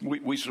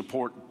we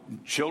support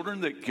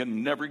children that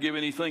can never give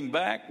anything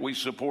back. We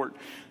support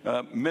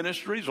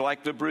ministries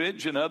like the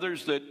Bridge and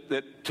others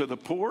that to the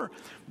poor.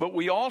 But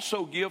we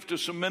also give to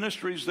some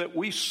ministries that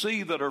we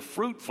see that are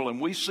fruitful, and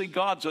we see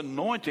God's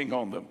anointing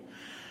on them.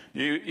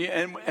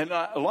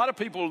 A lot of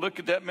people look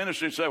at that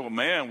ministry and say, well,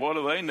 man, what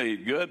do they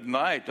need? Good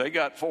night. They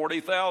got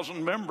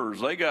 40,000 members.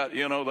 They got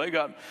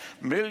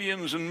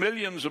millions and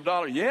millions of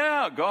dollars.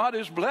 Yeah, God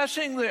is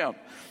blessing them.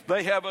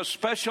 They have a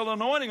special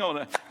anointing on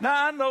them.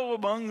 Now, I know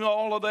among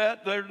all of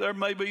that, there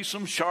may be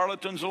some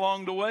charlatans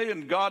along the way,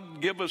 and God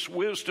give us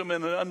wisdom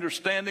and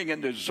understanding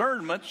and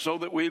discernment so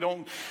that we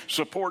don't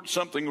support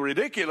something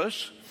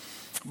ridiculous.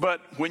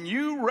 But when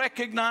you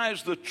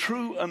recognize the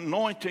true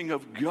anointing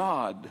of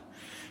God,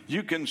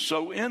 you can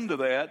sow into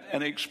that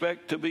and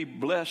expect to be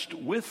blessed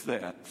with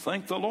that.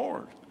 Thank the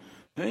Lord.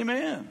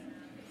 Amen.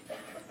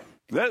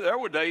 There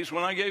were days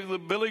when I gave the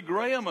Billy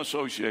Graham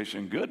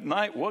Association. Good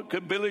night. What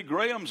could Billy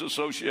Graham's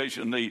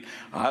association need?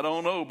 I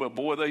don't know, but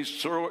boy, they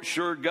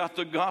sure got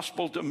the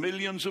gospel to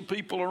millions of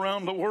people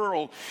around the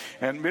world,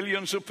 and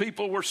millions of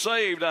people were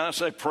saved. And I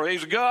say,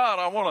 praise God.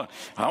 I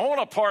want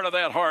a part of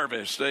that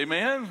harvest.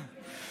 Amen.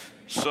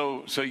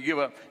 So you give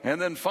up. And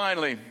then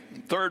finally,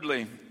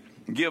 thirdly,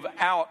 give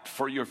out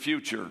for your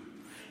future,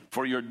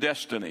 for your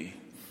destiny.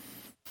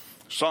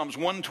 Psalms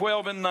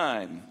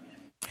 112:9.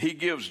 He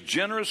gives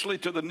generously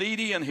to the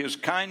needy, and his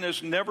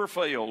kindness never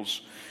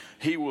fails.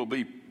 He will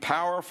be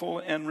powerful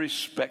and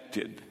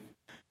respected.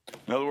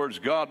 In other words,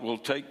 God will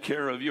take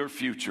care of your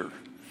future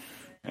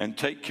and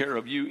take care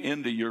of you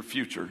into your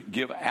future.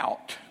 Give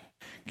out.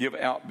 Give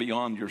out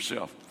beyond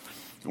yourself.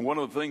 And one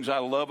of the things I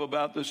love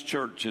about this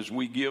church is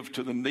we give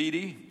to the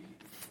needy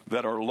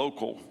that are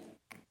local.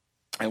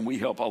 And we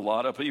help a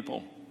lot of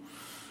people.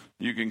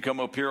 You can come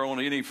up here on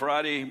any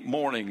Friday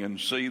morning and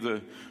see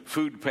the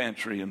food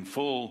pantry in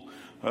full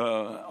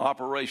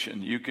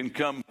operation. You can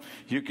come.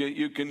 You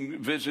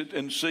can visit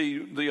and see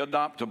the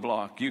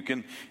Adopt-A-Block. You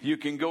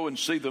can go and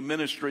see the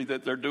ministry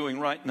that they're doing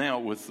right now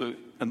with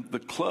the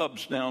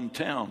clubs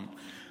downtown.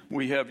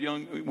 We have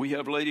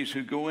ladies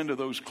who go into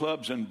those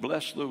clubs and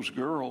bless those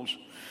girls,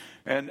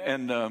 and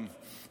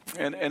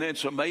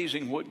it's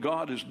amazing what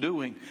God is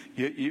doing.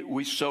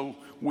 We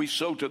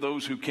sow to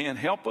those who can't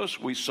help us.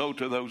 We sow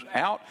to those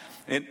out.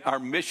 In our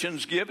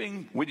missions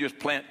giving, we just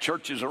plant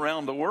churches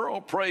around the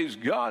world. Praise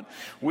God.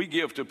 We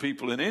give to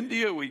people in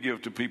India. We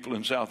give to people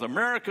in South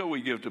America.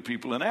 We give to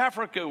people in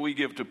Africa. We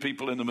give to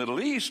people in the Middle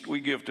East.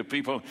 We give to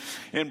people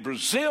in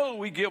Brazil.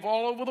 We give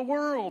all over the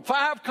world.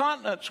 5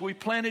 continents. We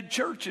planted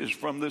churches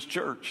from this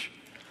church.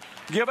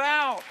 Give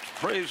out.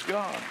 Praise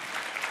God.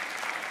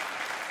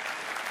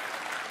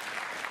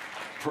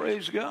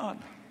 Praise God.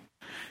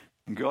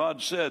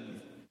 God said,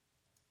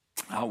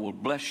 I will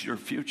bless your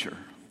future.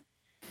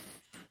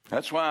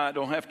 That's why I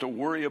don't have to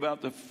worry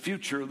about the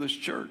future of this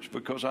church,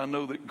 because I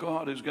know that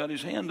God has got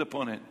his hand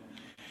upon it.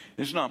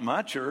 It's not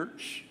my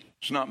church.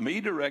 It's not me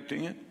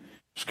directing it.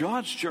 It's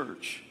God's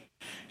church.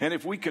 And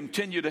if we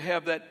continue to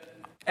have that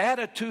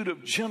attitude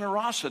of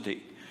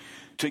generosity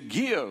to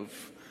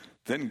give,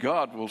 then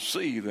God will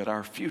see that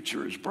our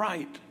future is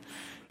bright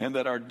and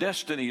that our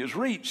destiny is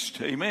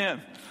reached.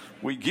 Amen.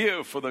 We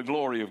give for the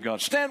glory of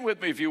God. Stand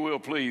with me if you will,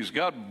 please.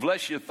 God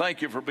bless you.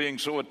 Thank you for being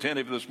so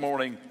attentive this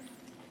morning.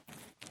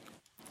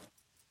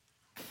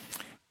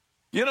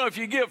 You know, if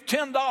you give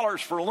 $10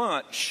 for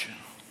lunch,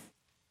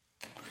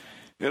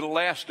 it'll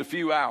last a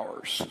few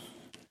hours.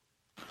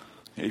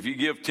 If you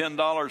give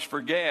 $10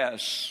 for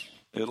gas,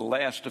 it'll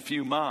last a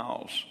few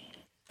miles.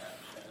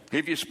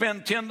 If you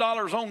spend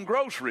 $10 on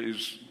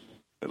groceries,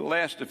 it'll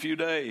last a few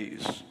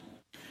days.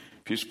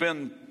 If you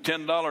spend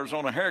 $10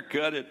 on a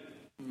haircut, it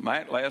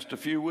might last a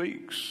few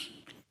weeks.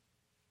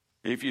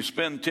 If you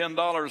spend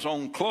 $10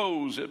 on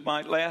clothes, it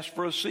might last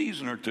for a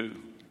season or two.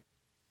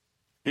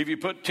 If you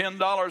put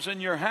 $10 in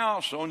your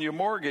house on your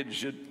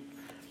mortgage, it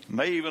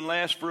may even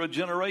last for a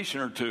generation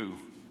or two.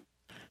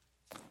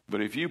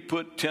 But if you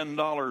put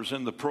 $10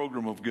 in the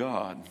program of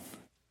God,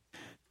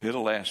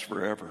 it'll last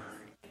forever.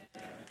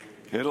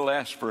 It'll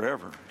last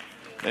forever.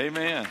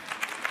 Amen.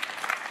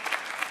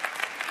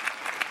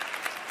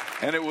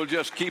 And it will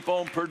just keep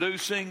on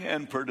producing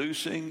and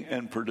producing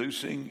and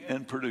producing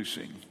and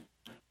producing.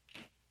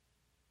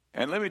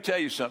 And let me tell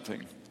you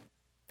something.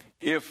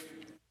 If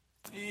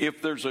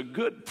there's a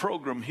good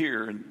program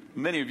here, and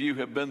many of you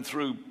have been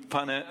through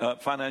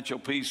Financial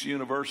Peace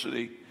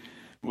University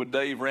with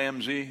Dave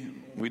Ramsey.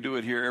 We do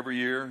it here every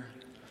year.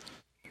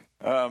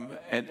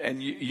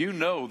 And you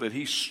know that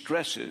he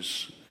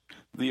stresses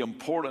the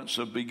importance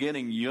of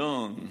beginning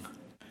young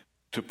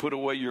to put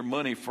away your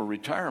money for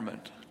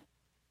retirement.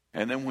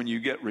 And then when you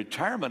get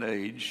retirement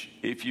age,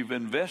 if you've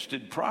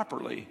invested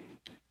properly,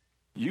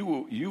 you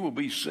will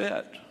be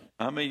set.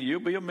 I mean, you'll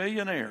be a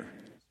millionaire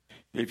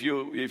if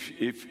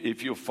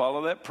you'll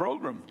follow that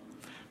program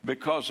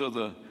because of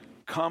the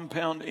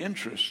compound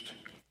interest.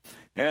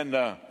 And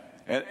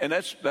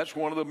that's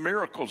one of the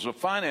miracles of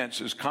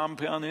finance is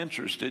compound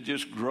interest. It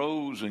just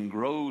grows and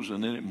grows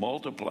and then it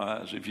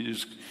multiplies.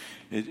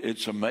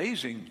 It's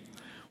amazing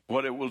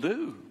what it will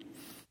do.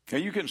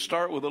 And you can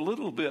start with a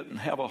little bit and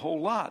have a whole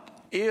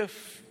lot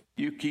if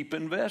you keep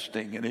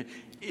investing and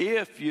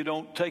if you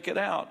don't take it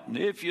out and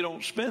if you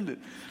don't spend it.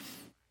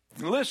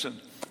 Listen,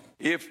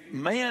 if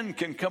man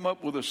can come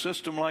up with a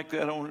system like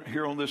that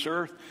here on this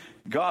earth,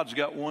 God's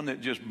got one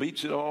that just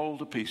beats it all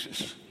to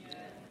pieces.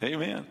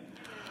 Amen.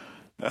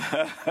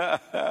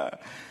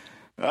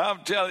 I'm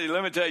telling you,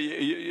 let me tell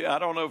you, I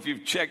don't know if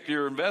you've checked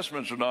your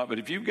investments or not, but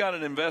if you've got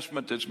an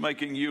investment that's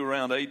making you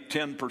around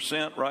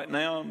 8-10% right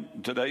now in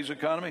today's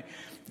economy,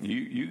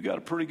 you got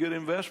a pretty good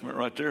investment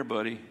right there,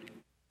 buddy.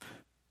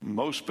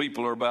 Most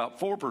people are about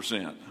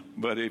 4%,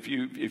 but if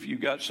you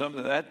got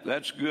something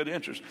that's good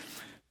interest.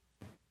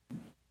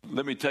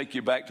 Let me take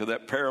you back to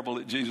that parable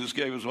that Jesus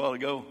gave us a while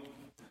ago.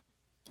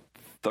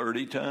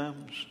 30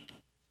 times,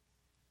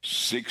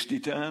 60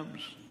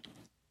 times,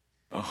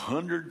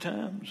 100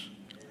 times.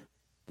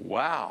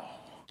 Wow.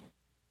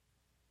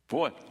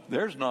 Boy,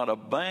 there's not a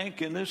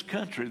bank in this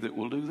country that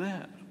will do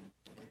that.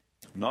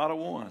 Not a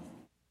one.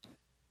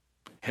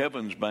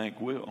 Heaven's bank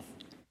will.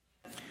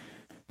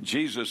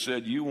 Jesus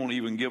said, you won't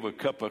even give a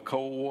cup of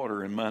cold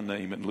water in my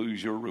name and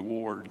lose your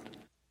reward.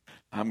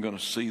 I'm going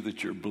to see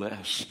that you're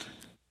blessed.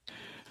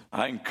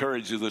 I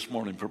encourage you this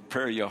morning,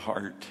 prepare your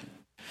heart.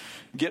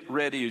 Get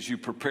ready as you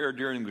prepare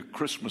during the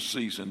Christmas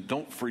season.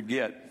 Don't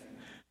forget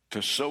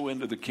to sow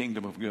into the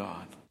kingdom of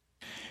God.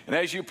 And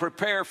as you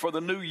prepare for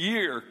the new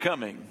year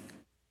coming,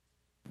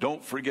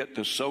 don't forget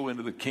to sow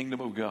into the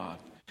kingdom of God.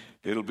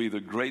 It'll be the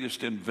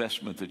greatest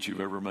investment that you've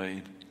ever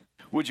made.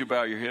 Would you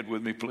bow your head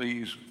with me,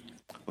 please?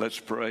 Let's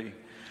pray.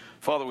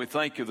 Father, we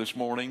thank you this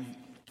morning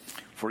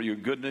for your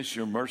goodness,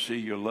 your mercy,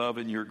 your love,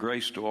 and your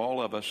grace to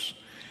all of us.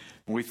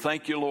 We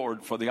thank you,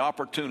 Lord, for the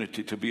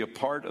opportunity to be a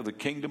part of the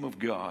kingdom of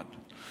God.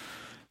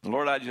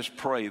 Lord, I just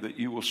pray that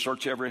you will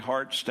search every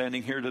heart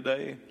standing here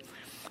today.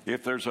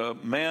 If there's a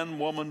man,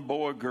 woman,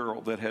 boy,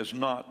 girl that has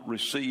not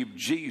received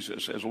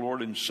Jesus as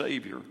Lord and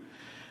Savior,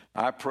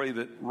 I pray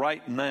that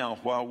right now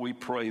while we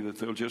pray that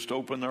they'll just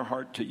open their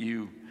heart to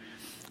you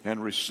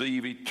and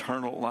receive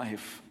eternal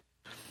life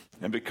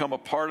and become a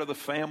part of the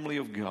family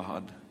of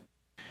God.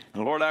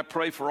 And Lord, I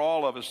pray for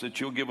all of us that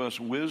you'll give us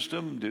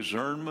wisdom,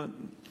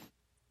 discernment,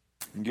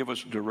 and give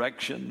us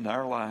direction in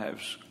our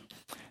lives.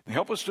 And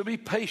help us to be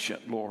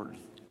patient, Lord,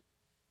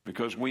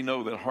 because we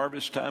know that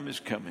harvest time is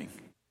coming.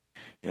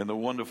 In the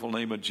wonderful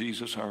name of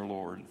Jesus our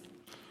Lord,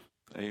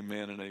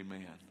 amen and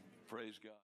amen. Praise God.